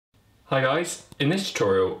Hi guys, in this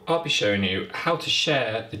tutorial I'll be showing you how to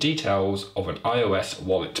share the details of an iOS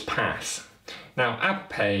wallet pass. Now Apple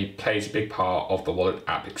Pay plays a big part of the wallet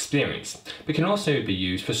app experience, but can also be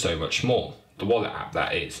used for so much more, the wallet app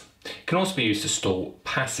that is. It can also be used to store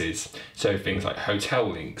passes, so things like hotel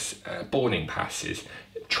links, boarding passes,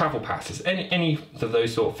 travel passes, any of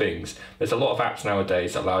those sort of things. There's a lot of apps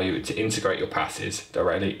nowadays that allow you to integrate your passes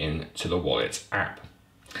directly into the wallet app.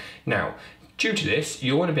 Now, due to this,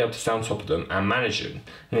 you'll want to be able to stay on top of them and manage them,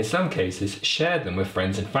 and in some cases share them with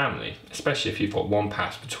friends and family, especially if you've got one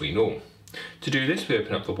pass between all. To do this, we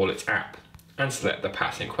open up the Wallet app and select the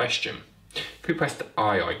pass in question. If we press the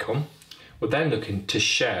I icon, we're then looking to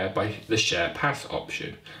share by the Share Pass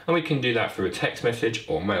option, and we can do that through a text message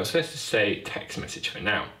or mail, so let's just say text message for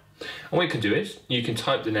now. And what you can do is, you can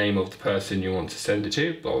type the name of the person you want to send it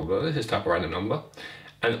to, blah blah blah, let's just type a random number,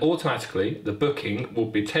 and automatically the booking will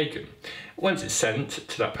be taken. Once it's sent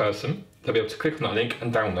to that person, they'll be able to click on that link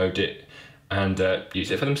and download it and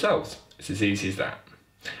use it for themselves. It's as easy as that.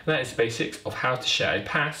 And that is the basics of how to share a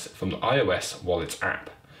pass from the iOS Wallet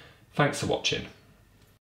app. Thanks for watching.